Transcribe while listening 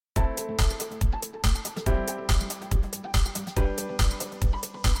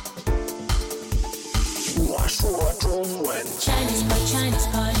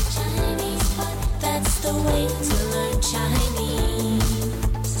the way to learn Chinese.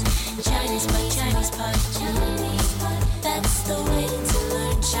 ChinesePod, ChinesePod, ChinesePod. That's the way to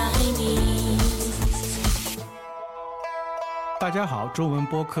learn Chinese. 大家好，中文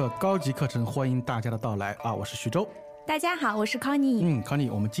播客高级课程欢迎大家的到来啊！我是徐州。大家好，我是 Connie。Connie，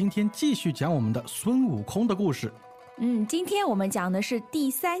 我们今天继续讲我们的孙悟空的故事。今天我们讲的是第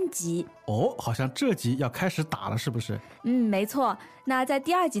3集。哦，好像这集要开始打了，是不是？没错。那在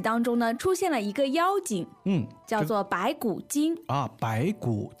第2集当中呢，出现了一个妖精，叫做白骨精啊，白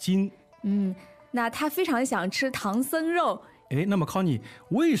骨精。那他非常想吃唐僧肉。那么 Connie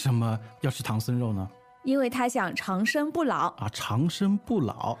为什么要吃唐僧肉呢？因为他想长生不老啊，长生不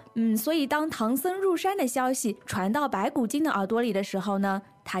老。所以当唐僧入山的消息传到白骨精的耳朵里的时候呢，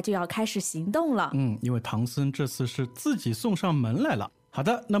他就要开始行动了。因为唐僧这次是自己送上门来了。好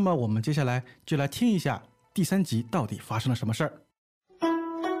的，那么我们接下来就来听一下第3集到底发生了什么事儿。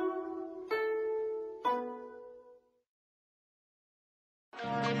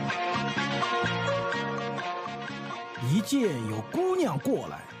一见有姑娘过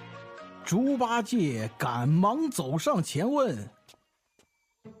来，猪八戒赶忙走上前问：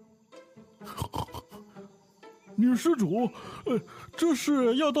女施主，这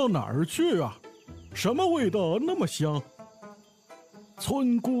是要到哪儿去啊？什么味道那么香？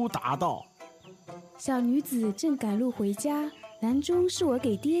村姑答道：小女子正赶路回家，篮中是我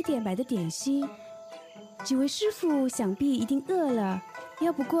给爹爹买的点心。几位师傅想必一定饿了，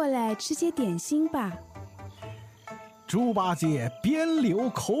要不过来吃些点心吧？猪八戒边流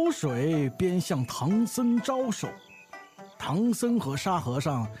口水边向唐僧招手。唐僧和沙和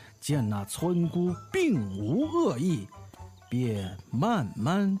尚见那村姑并无恶意，便慢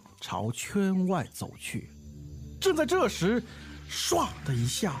慢朝圈外走去。正在这时，唰的一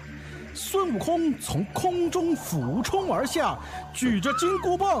下，孙悟空从空中俯冲而下，举着金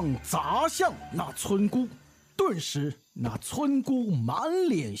箍棒砸向那村姑。顿时那村姑满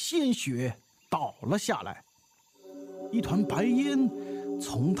脸鲜血倒了下来，一团白烟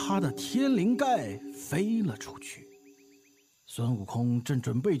从他的天灵盖飞了出去。孙悟空正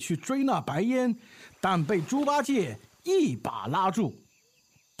准备去追那白烟，但被猪八戒一把拉住。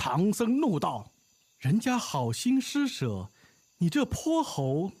唐僧怒道：人家好心施舍，你这泼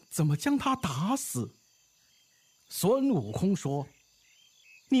猴怎么将他打死？孙悟空说：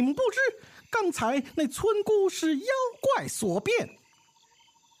你们不知刚才那村姑是妖怪所变。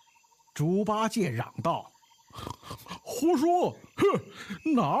猪八戒嚷道：胡说，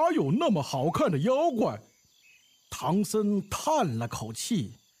哪有那么好看的妖怪？唐僧叹了口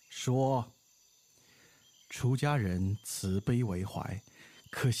气说：出家人慈悲为怀，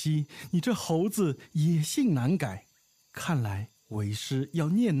可惜你这猴子野性难改，看来为师要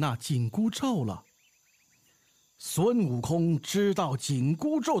念那紧箍咒了。孙悟空知道紧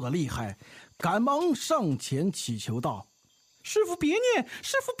箍咒的厉害，赶忙上前祈求道：师父别念，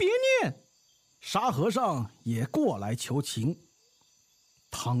师父别念。沙和尚也过来求情。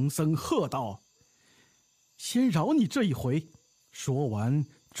唐僧喝道：先饶你这一回。说完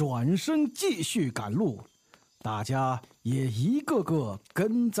转身继续赶路，大家也一个个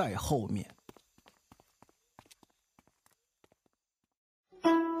跟在后面。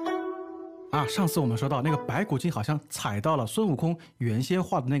上次我们说到那个白骨精好像踩到了孙悟空原先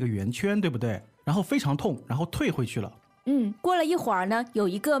画的那个圆圈，对不对？然后非常痛，然后退回去了。过了一会儿呢，有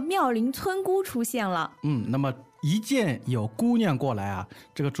一个妙龄村姑出现了。那么一见有姑娘过来啊，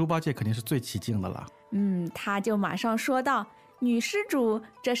这个猪八戒肯定是最起劲的了。他就马上说道：女施主，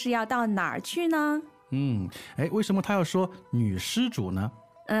这是要到哪儿去呢？为什么他要说女施主呢？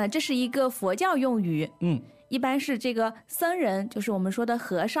这是一个佛教用语。一般是这个僧人，就是我们说的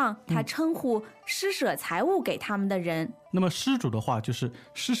和尚，他称呼施舍财物给他们的人。那么施主的话就是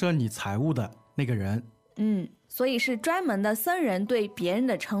施舍你财物的那个人。所以是专门的僧人对别人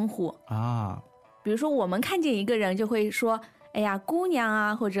的称呼啊。比如说我们看见一个人就会说：哎呀，姑娘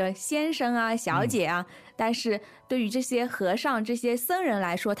啊，或者先生啊，小姐啊。但是对于这些和尚、这些僧人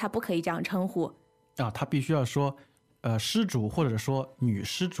来说，他不可以这样称呼啊，他必须要说施主，或者说女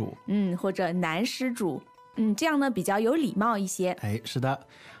施主，或者男施主。这样呢比较有礼貌一些。是的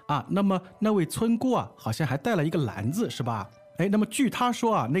啊。那么那位村姑啊，好像还带了一个篮子，是吧？那么据他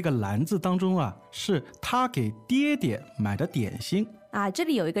说啊，那个篮子当中啊，是他给爹爹买的点心啊。这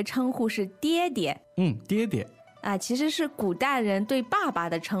里有一个称呼是爹爹。爹爹啊，其实是古代人对爸爸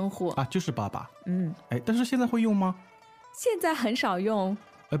的称呼啊，就是爸爸。但是现在会用吗？现在很少用。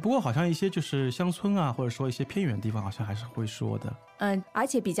不过好像一些就是乡村啊，或者说一些偏远的地方，好像还是会说的。而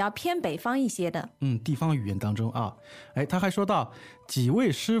且比较偏北方一些的。地方语言当中啊。他还说到几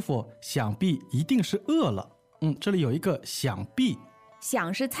位师傅想必一定是饿了。这里有一个想必，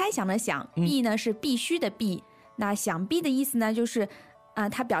想是猜想的想，必呢是必须的必。那想必的意思呢，就是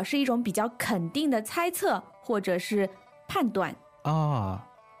它表示一种比较肯定的猜测或者是判断啊。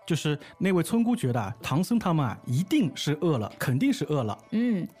就是那位村姑觉得唐僧他们一定是饿了，肯定是饿了。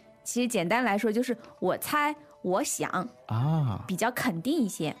其实简单来说就是我猜我想啊，比较肯定一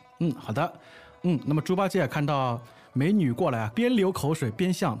些。好的。那么猪八戒看到美女过来边流口水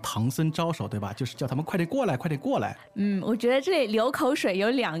边向唐僧招手，对吧？就是叫他们快点过来，快点过来。我觉得这里流口水有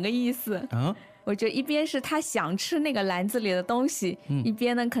2个意思。我觉得一边是他想吃那个篮子里的东西，一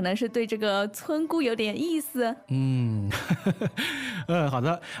边呢可能是对这个村姑有点意思。好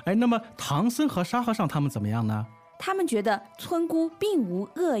的。那么唐僧和沙和尚他们怎么样呢？他们觉得村姑并无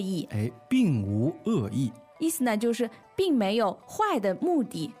恶意。并无恶意，意思呢就是并没有坏的目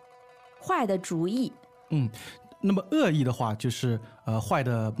的、坏的主意。那么恶意的话就是坏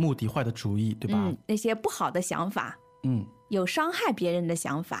的目的、坏的主意，对吧？那些不好的想法。有伤害别人的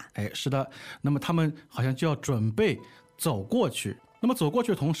想法。是的。那么他们好像就要准备走过去，那么走过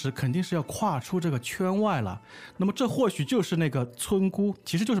去的同时肯定是要跨出这个圈外了。那么这或许就是那个村姑，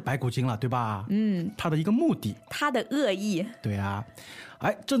其实就是白骨精了，对吧？他的一个目的，他的恶意。对啊。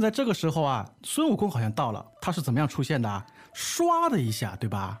正在这个时候啊，孙悟空好像到了，他是怎么样出现的？唰的一下，对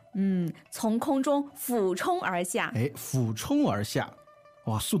吧？从空中俯冲而下。俯冲而下，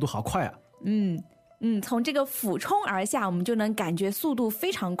哇，速度好快啊！从这个俯冲而下，我们就能感觉速度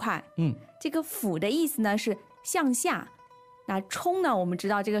非常快。这个俯的意思呢是向下，那冲呢，我们知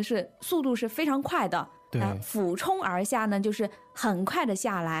道这个是速度是非常快的。那俯冲而下呢，就是很快的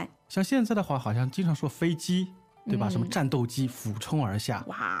下来。像现在的话，好像经常说飞机，对吧？什么战斗机俯冲而下，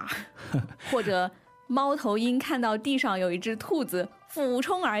哇！或者猫头鹰看到地上有一只兔子，俯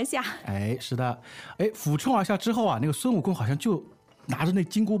冲而下。是的。俯冲而下之后啊，那个孙悟空好像就拿着那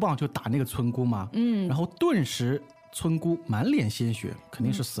金箍棒就打那个村姑嘛。然后顿时村姑满脸鲜血，肯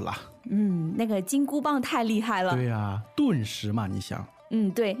定是死了。那个金箍棒太厉害了。对啊，顿时嘛，你想。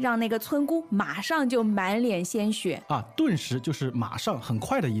对，让那个村姑马上就满脸鲜血啊！顿时就是马上，很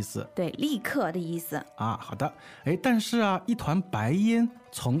快的意思。对，立刻的意思啊。好的。但是啊，一团白烟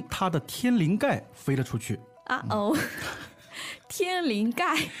从他的天灵盖飞了出去。天灵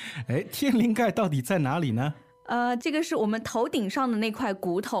盖。天灵盖到底在哪里呢？这个是我们头顶上的那块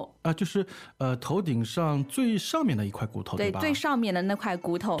骨头就是头顶上最上面的一块骨头，对吧？最上面的那块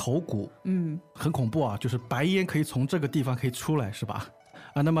骨头，头骨。很恐怖啊，就是白烟可以从这个地方可以出来，是吧？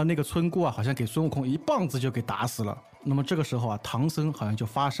那么那个村姑啊，好像给孙悟空一棒子就给打死了。那么这个时候啊，唐僧好像就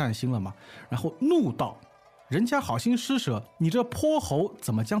发善心了嘛，然后怒道：“人家好心施舍，你这泼猴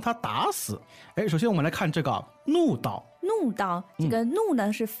怎么将他打死？”首先我们来看这个怒道。这个怒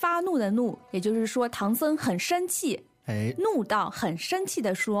呢是发怒的怒，也就是说唐僧很生气。怒道，很生气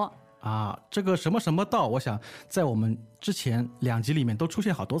的说。这个什么什么道，我想在我们之前2集里面都出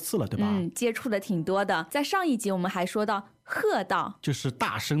现好多次了，对吧？接触的挺多的。在上一集我们还说到喝道，就是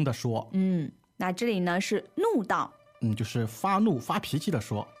大声的说。那这里呢是怒道，就是发怒发脾气的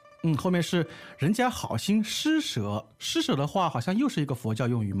说。后面是人家好心施舍，施舍的话好像又是一个佛教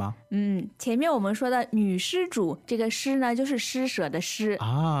用语吗？前面我们说的女施主，这个施呢就是施舍的施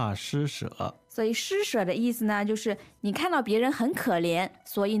施舍。所以施舍的意思呢，就是你看到别人很可怜，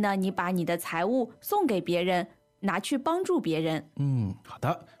所以呢你把你的财物送给别人，拿去帮助别人。好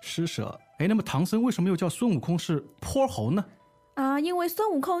的，施舍。那么唐僧为什么又叫孙悟空是泼猴呢？因为孙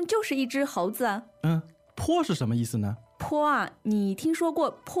悟空就是一只猴子。泼是什么意思呢？泼你听说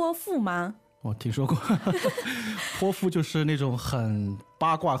过泼妇吗？我听说过。泼妇就是那种很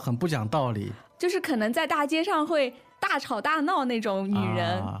八卦、很不讲道理，就是可能在大街上会大吵大闹那种女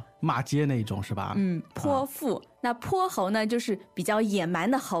人，骂街那种是吧？泼妇。那泼猴呢，就是比较野蛮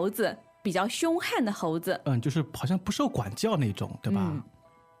的猴子，比较凶悍的猴子。就是好像不受管教那种，对吧？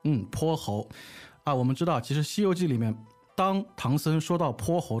泼猴我们知道其实《西游记》里面当唐僧说到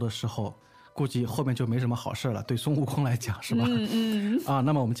泼猴的时候，估计后面就没什么好事了，对孙悟空来讲是吧？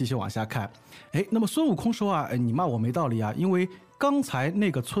那么我们继续往下看。那么孙悟空说你骂我没道理啊，因为刚才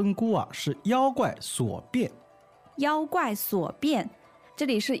那个村姑是妖怪所变。妖怪所变，这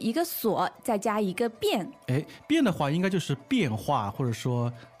里是一个所再加一个变。变的话应该就是变化，或者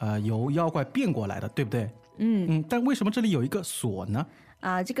说由妖怪变过来的，对不对？但为什么这里有一个所呢？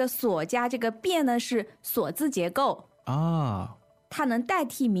这个所加这个变呢是所字结构它能代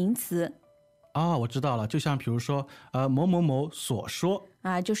替名词。我知道了，就像比如说某某某所说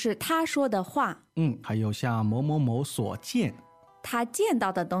就是他说的话。还有像某某某所见，他见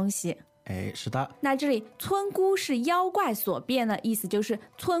到的东西。是的。那这里村姑是妖怪所变的意思就是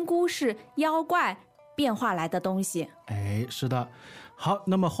村姑是妖怪变化来的东西。是的。好，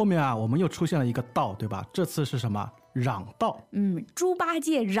那么后面我们又出现了一个道，对吧？这次是什么？嚷道。猪八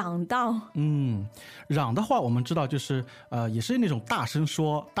戒嚷道。嚷的话我们知道就是也是那种大声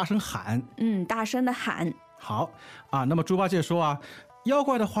说大声喊。大声的喊。好啊，那么猪八戒说啊，妖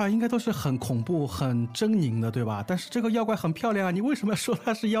怪的话应该都是很恐怖很狰狞的，对吧？但是这个妖怪很漂亮啊，你为什么要说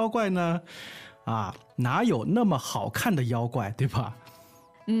它是妖怪呢？啊，哪有那么好看的妖怪，对吧？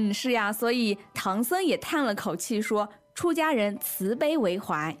是呀，所以唐僧也叹了口气说，出家人慈悲为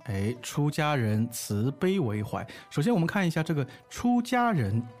怀。出家人慈悲为怀。首先我们看一下这个出家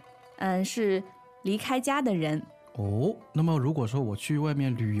人，是离开家的人。那么如果说我去外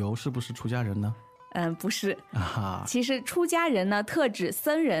面旅游，是不是出家人呢？不是。其实出家人呢，特指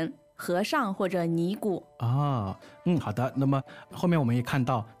僧人、和尚或者尼姑。好的。那么后面我们也看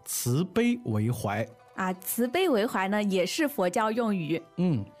到慈悲为怀。慈悲为怀呢，也是佛教用语。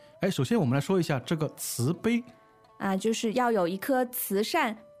首先我们来说一下这个慈悲。就是要有一颗慈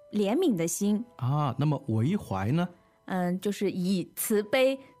善怜悯的心。那么为怀呢？就是以慈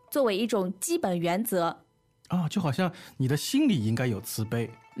悲作为一种基本原则。就好像你的心里应该有慈悲，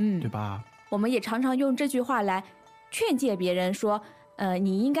对吧？我们也常常用这句话来劝诫别人说，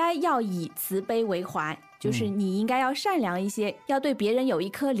你应该要以慈悲为怀，就是你应该要善良一些，要对别人有一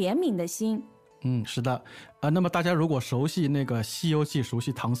颗怜悯的心。是的。那么大家如果熟悉那个《西游记》，熟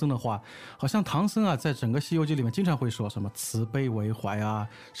悉唐僧的话，好像唐僧啊，在整个《西游记》里面经常会说什么慈悲为怀啊，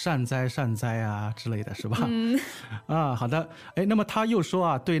善哉善哉啊之类的，是吧？好的。那么他又说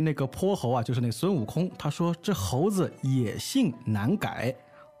啊，对那个泼猴啊，就是那孙悟空，他说这猴子野性难改。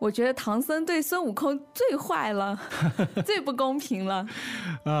我觉得唐僧对孙悟空最坏了，最不公平了。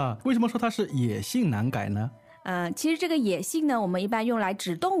为什么说他是野性难改呢？其实这个野性呢，我们一般用来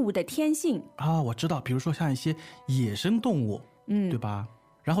指动物的天性。我知道，比如说像一些野生动物，对吧？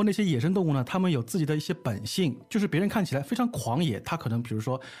然后那些野生动物呢，它们有自己的一些本性，就是别人看起来非常狂野，它可能比如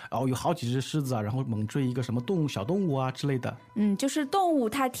说有好几只狮子啊，然后猛追一个什么小动物啊之类的。就是动物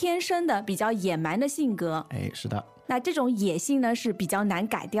它天生的比较野蛮的性格。是的。那这种野性呢是比较难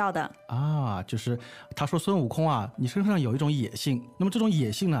改掉的。就是他说孙悟空啊，你身上有一种野性，那么这种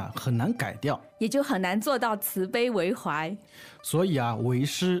野性呢很难改掉，也就很难做到慈悲为怀。所以为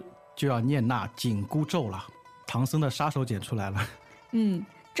师就要念那紧箍咒了。唐僧的杀手锏出来了。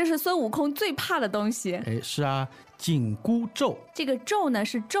这是孙悟空最怕的东西。是啊，紧箍咒。这个咒呢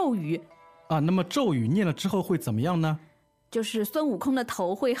是咒语。那么咒语念了之后会怎么样呢？就是孙悟空的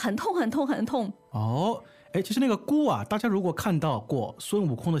头会很痛很痛很痛。其实那个箍啊，大家如果看到过孙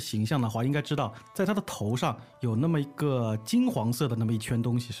悟空的形象的话，应该知道在他的头上有那么一个金黄色的那么一圈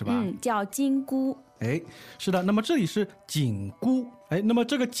东西，是吧？叫金箍。是的。那么这里是紧箍。那么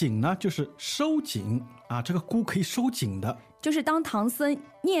这个紧呢就是收紧这个箍可以收紧的。就是当唐僧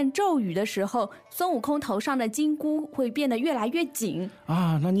念咒语的时候，孙悟空头上的金箍会变得越来越紧。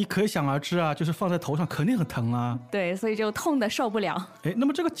那你可想而知啊，就是放在头上肯定很疼啊。对，所以就痛得受不了。那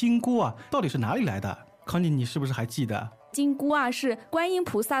么这个金箍啊到底是哪里来的？康妮，你是不是还记得？金箍是观音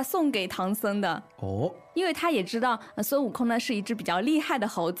菩萨送给唐僧的。因为他也知道孙悟空呢是一只比较厉害的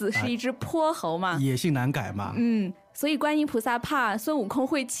猴子，是一只泼猴嘛，野性难改嘛。所以观音菩萨怕孙悟空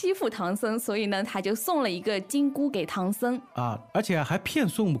会欺负唐僧，所以呢他就送了一个金箍给唐僧。而且还骗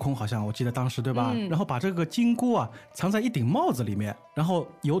孙悟空，好像我记得当时对吧？然后把这个金箍藏在一顶帽子里面，然后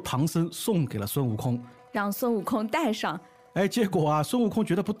由唐僧送给了孙悟空，让孙悟空戴上。结果孙悟空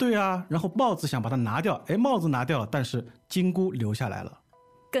觉得不对然后帽子想把它拿掉，帽子拿掉了，但是金箍留下来了。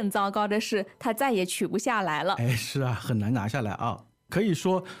更糟糕的是他再也取不下来了。是很难拿下来可以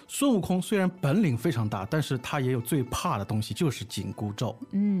说孙悟空虽然本领非常大，但是他也有最怕的东西，就是紧箍咒。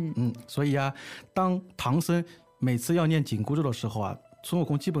所以当唐僧每次要念紧箍咒的时候孙悟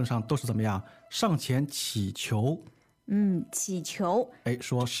空基本上都是怎么样？上前祈求。祈求。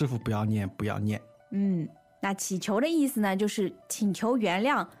说师父不要念不要念。那祈求的意思呢，就是请求原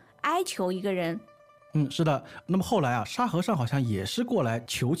谅，哀求一个人。是的。那么后来沙和尚好像也是过来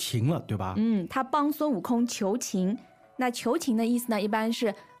求情了，对吧？他帮孙悟空求情。那求情的意思呢，一般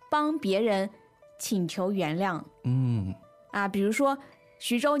是帮别人请求原谅。比如说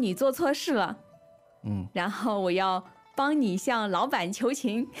徐州你做错事了，然后我要帮你向老板求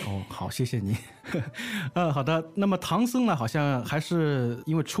情。好，谢谢你。好的。那么唐僧呢，好像还是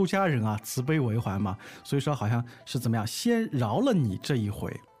因为出家人慈悲为怀嘛，所以说好像是怎么样，先饶了你这一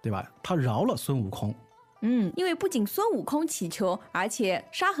回，对吧？他饶了孙悟空。因为不仅孙悟空祈求，而且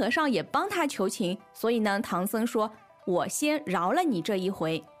沙和尚也帮他求情，所以呢，唐僧说我先饶了你这一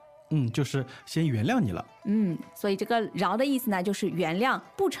回。就是先原谅你了。所以这个饶的意思呢，就是原谅，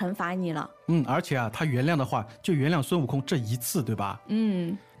不惩罚你了。而且他原谅的话，就原谅孙悟空这一次，对吧？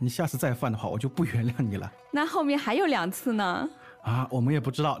你下次再犯的话，我就不原谅你了。那后面还有2次呢？我们也不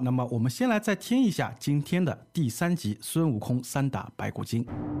知道。那么我们先来再听一下今天的第3集孙悟空三打白骨精。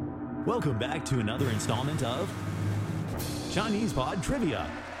 Welcome back to another installment of ChinesePod Trivia.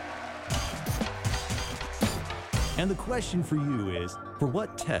 And the question for you is, for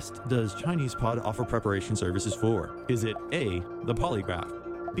what test does ChinesePod offer preparation services for? Is it A, the polygraph,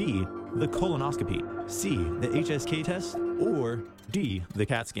 B, the colonoscopy, C, the HSK test, or D, the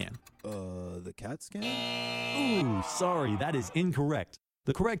CAT scan? The CAT scan? Ooh, sorry, that is incorrect.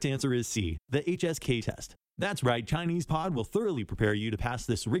 The correct answer is C, the HSK test. That's right, ChinesePod will thoroughly prepare you to pass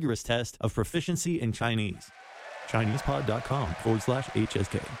this rigorous test of proficiency in Chinese.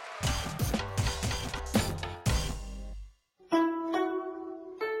 ChinesePod.com/HSK.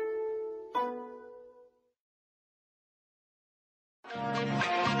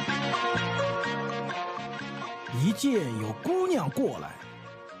 一见有姑娘过来，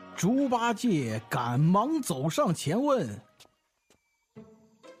猪八戒赶忙走上前问：“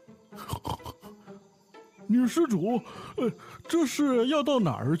女施主，这是要到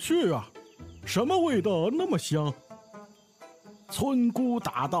哪儿去啊？什么味道那么香？”村姑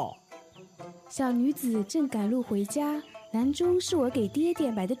答道：“小女子正赶路回家，篮中是我给爹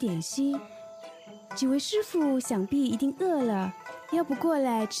爹买的点心。几位师傅想必一定饿了，要不过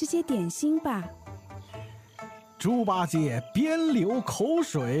来吃些点心吧？”猪八戒边流口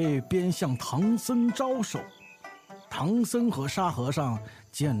水边向唐僧招手，唐僧和沙和尚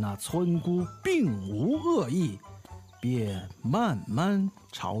见那村姑并无恶意，便慢慢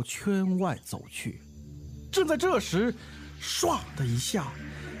朝圈外走去。正在这时，唰的一下，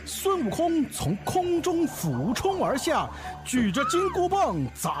孙悟空从空中俯冲而下，举着金箍棒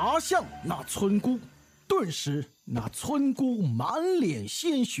砸向那村姑，顿时那村姑满脸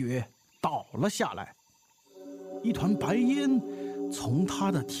鲜血倒了下来，一团白烟从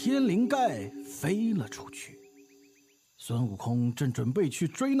他的天灵盖飞了出去。孙悟空正准备去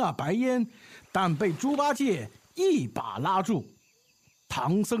追那白烟，但被猪八戒一把拉住。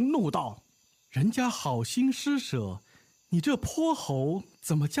唐僧怒道：“人家好心施舍，你这泼猴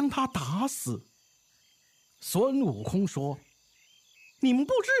怎么将他打死？”孙悟空说：“你们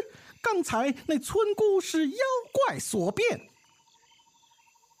不知，刚才那村姑是妖怪所变。”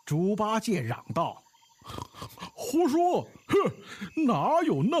猪八戒嚷道：“胡说！哪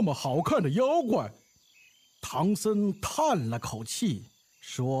有那么好看的妖怪？”唐僧叹了口气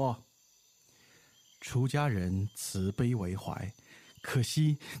说：“出家人慈悲为怀，可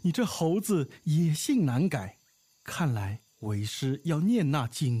惜你这猴子野性难改，看来为师要念那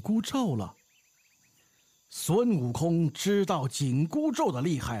紧箍咒了。”孙悟空知道紧箍咒的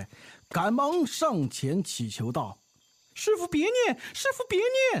厉害，赶忙上前祈求道：“师父别念，师父别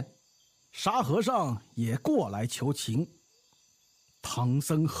念！”沙和尚也过来求情。唐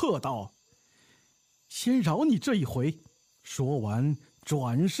僧喝道：“先饶你这一回。”说完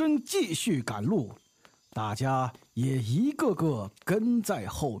转身继续赶路，大家也一个个跟在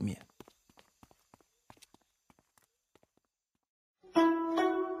后面。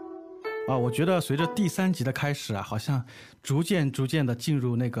我觉得随着第3集的开始好像逐渐的进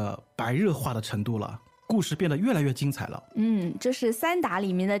入那个白热化的程度了，故事变得越来越精彩了。这是3打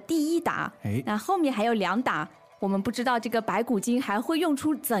里面的第1打，那后面还有2打，我们不知道这个白骨精还会用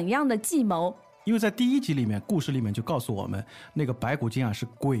出怎样的计谋。因为在第1集里面，故事里面就告诉我们，那个白骨精是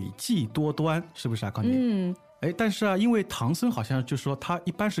诡计多端，是不是啊，康妮？但是因为唐僧好像就说他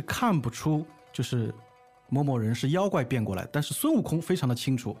一般是看不出就是某某人是妖怪变过来，但是孙悟空非常的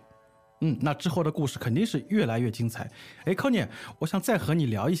清楚。那之后的故事肯定是越来越精彩。康妮，我想再和你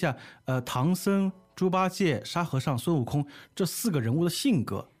聊一下唐僧、猪八戒、沙和尚、孙悟空这4个人物的性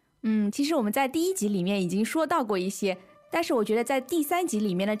格。其实我们在第1集里面已经说到过一些，但是我觉得在第3集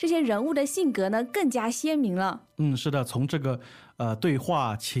里面呢，这些人物的性格呢更加鲜明了。是的，从这个对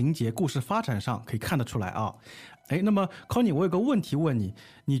话、情节、故事发展上可以看得出来啊。那么 Connie， 我有个问题问你，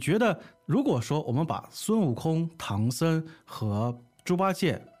你觉得如果说我们把孙悟空、唐僧和猪八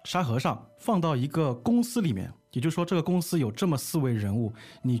戒、沙和尚放到一个公司里面，也就是说这个公司有这么4位人物，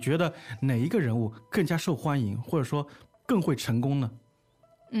你觉得哪一个人物更加受欢迎，或者说更会成功呢？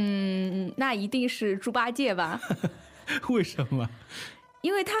那一定是猪八戒吧。为什么？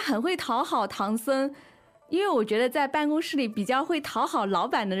因为他很会讨好唐僧，因为我觉得在办公室里比较会讨好老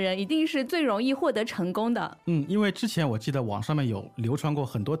板的人一定是最容易获得成功的。因为之前我记得网上面有流传过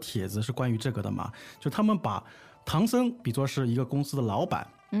很多帖子是关于这个的嘛，就他们把唐僧比作是一个公司的老板，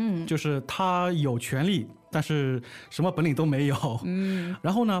就是他有权利，但是什么本领都没有。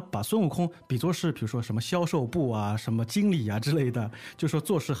然后呢，把孙悟空比作是比如说什么销售部啊、什么经理啊之类的，就说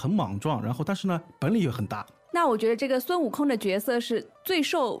做事很莽撞，然后但是呢本领又很大。那我觉得这个孙悟空的角色是最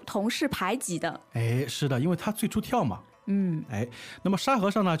受同事排挤的。是的，因为他最出挑嘛。那么沙和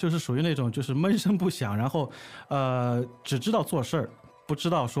尚呢，就是属于那种就是闷声不响，然后只知道做事儿，不知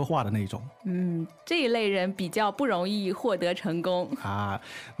道说话的那种。这一类人比较不容易获得成功啊。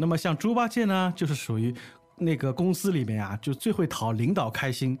那么像猪八戒呢，就是属于那个公司里面啊，就最会讨领导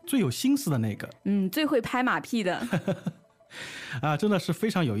开心、最有心思的那个。最会拍马屁的。啊，真的是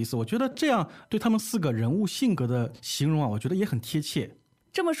非常有意思。我觉得这样对他们4个人物性格的形容啊，我觉得也很贴切。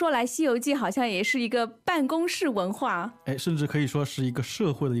这么说来，《西游记》好像也是一个办公室文化，甚至可以说是一个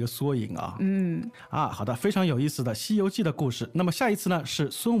社会的一个缩影啊。好的，非常有意思的《西游记》的故事。那么下一次呢，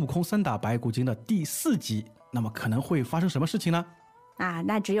是孙悟空三打白骨精的第4集，那么可能会发生什么事情呢？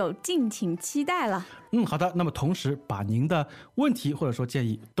那只有敬请期待了。好的，那么同时把您的问题或者说建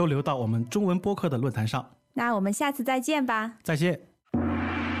议都留到我们中文播客的论坛上。那我们下次再见吧。再见。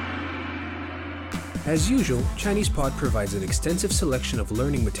As usual, ChinesePod provides an extensive selection of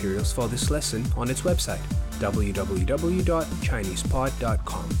learning materials for this lesson on its website,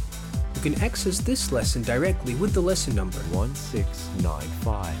 www.ChinesePod.com. You can access this lesson directly with the lesson number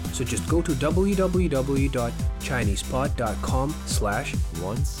 1695. So just go to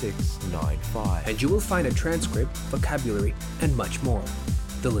www.ChinesePod.com/1695 and you will find a transcript, vocabulary, and much more.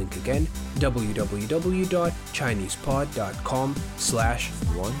 The link again,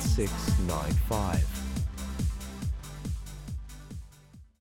 www.ChinesePod.com/1695.